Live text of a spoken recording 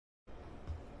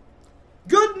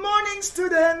morning,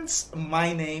 students!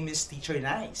 My name is Teacher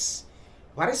Nice.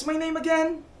 What is my name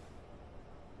again?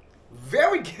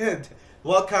 Very good!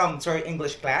 Welcome to our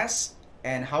English class.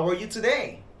 And how are you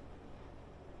today?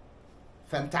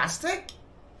 Fantastic?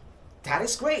 That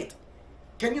is great.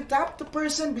 Can you tap the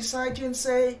person beside you and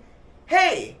say,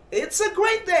 "Hey, it's a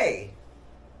great day"?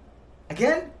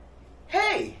 Again,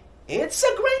 "Hey, it's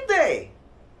a great day."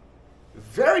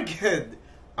 Very good.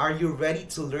 Are you ready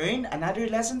to learn another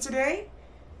lesson today?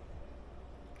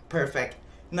 Perfect.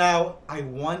 Now, I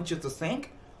want you to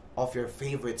think of your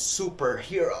favorite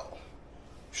superhero.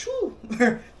 Shoo!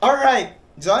 Alright,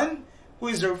 John, who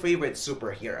is your favorite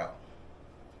superhero?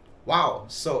 Wow,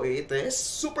 so it is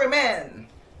Superman.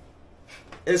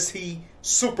 Is he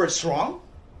super strong?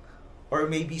 Or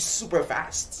maybe super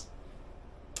fast?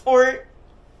 Or,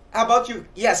 how about you?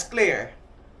 Yes, Claire.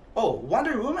 Oh,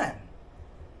 Wonder Woman.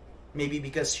 Maybe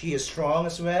because she is strong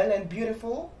as well and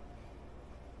beautiful?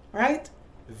 Right?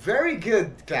 Very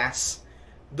good, class.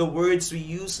 The words we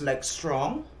use like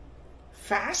strong,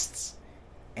 fast,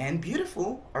 and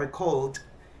beautiful are called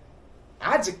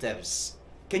adjectives.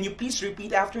 Can you please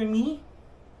repeat after me?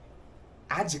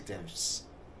 Adjectives.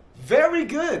 Very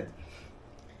good.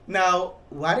 Now,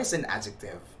 what is an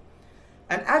adjective?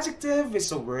 An adjective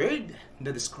is a word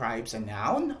that describes a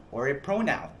noun or a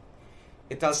pronoun.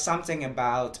 It tells something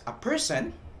about a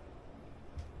person,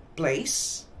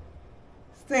 place,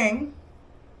 thing,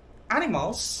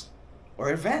 animals,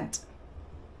 or event.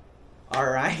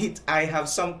 Alright, I have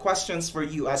some questions for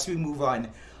you as we move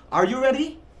on. Are you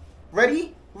ready?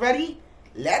 Ready? Ready?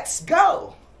 Let's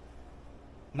go!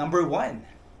 Number 1.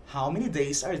 How many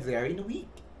days are there in a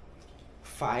week?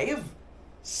 5,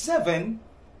 7,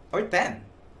 or 10?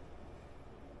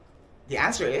 The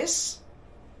answer is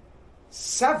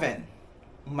 7.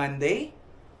 Monday,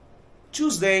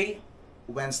 Tuesday,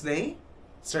 Wednesday,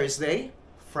 Thursday,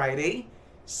 Friday,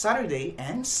 Saturday,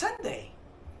 and Sunday.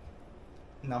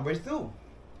 Number 2.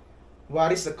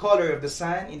 What is the color of the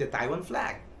sun in the Taiwan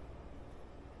flag?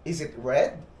 Is it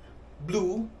red,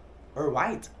 blue, or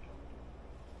white?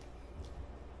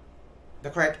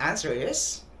 The correct answer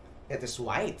is, it is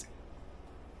white.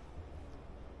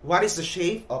 What is the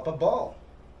shape of a ball?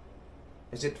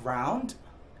 Is it round,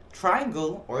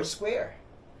 triangle, or square?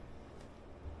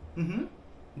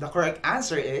 The correct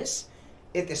answer is,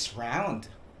 it is round.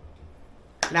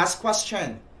 Last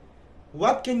question.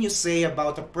 What can you say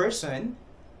about a person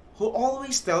who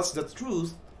always tells the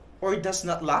truth or does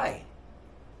not lie?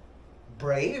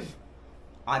 Brave,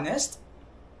 honest,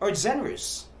 or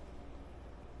generous?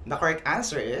 The correct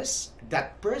answer is,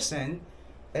 that person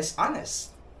is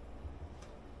honest.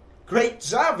 Great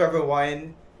job,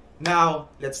 everyone! Now,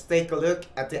 let's take a look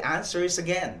at the answers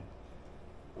again.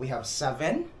 We have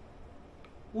 7,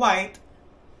 white,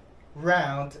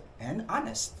 round, and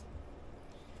honest.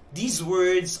 These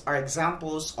words are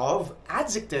examples of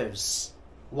adjectives.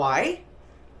 Why?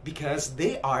 Because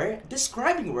they are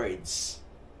describing words.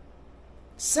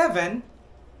 7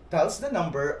 tells the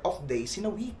number of days in a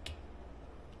week.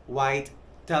 White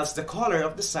tells the color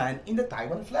of the sun in the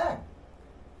Taiwan flag.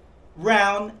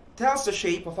 Round tells the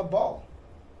shape of a ball.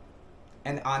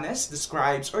 And honest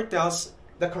describes or tells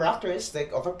the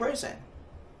characteristic of a person.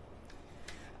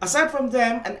 Aside from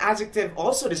them, an adjective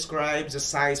also describes the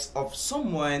size of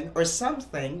someone or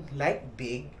something, like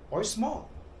big or small.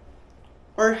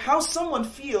 Or how someone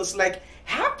feels, like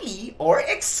happy or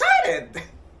excited.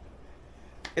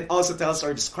 It also tells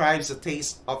or describes the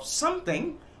taste of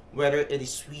something, whether it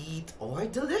is sweet or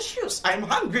delicious. I'm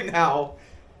hungry now.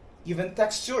 Even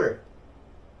texture,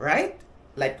 right?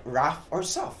 Like rough or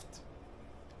soft.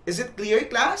 Is it clear,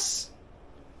 class?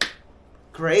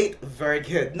 Great, very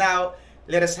good. Now,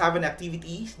 let us have an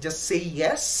activity. Just say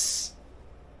yes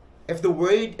if the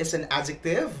word is an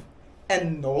adjective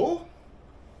and no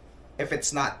if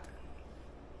it's not.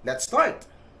 Let's start.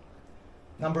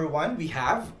 Number 1, we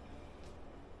have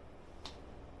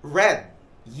red.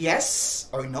 Yes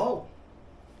or no?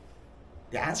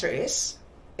 The answer is,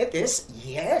 it is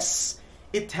yes.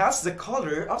 It tells the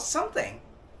color of something.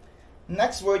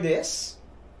 Next word is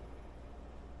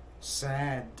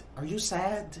sad. Are you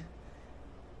sad?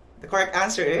 The correct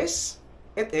answer is,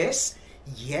 it is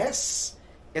yes.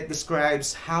 It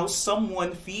describes how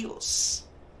someone feels.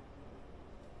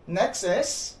 Next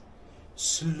is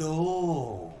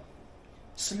slow.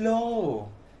 Slow.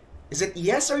 Is it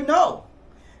yes or no?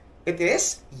 It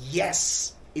is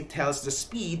yes. It tells the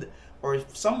speed or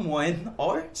someone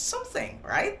or something,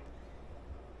 right?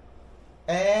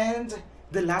 And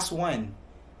the last one,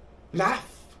 laugh.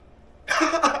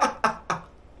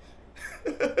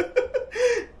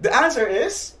 The answer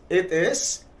is, it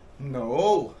is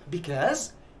no,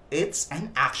 because It's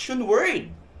an action word.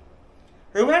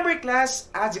 Remember, class,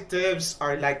 adjectives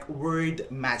are like word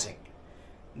magic.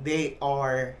 They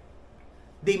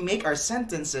make our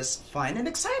sentences fun and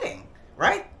exciting,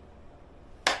 right?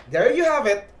 There you have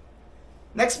it.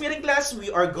 Next meeting, class,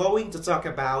 we are going to talk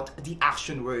about the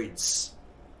action words.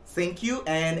 Thank you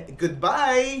and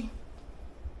goodbye.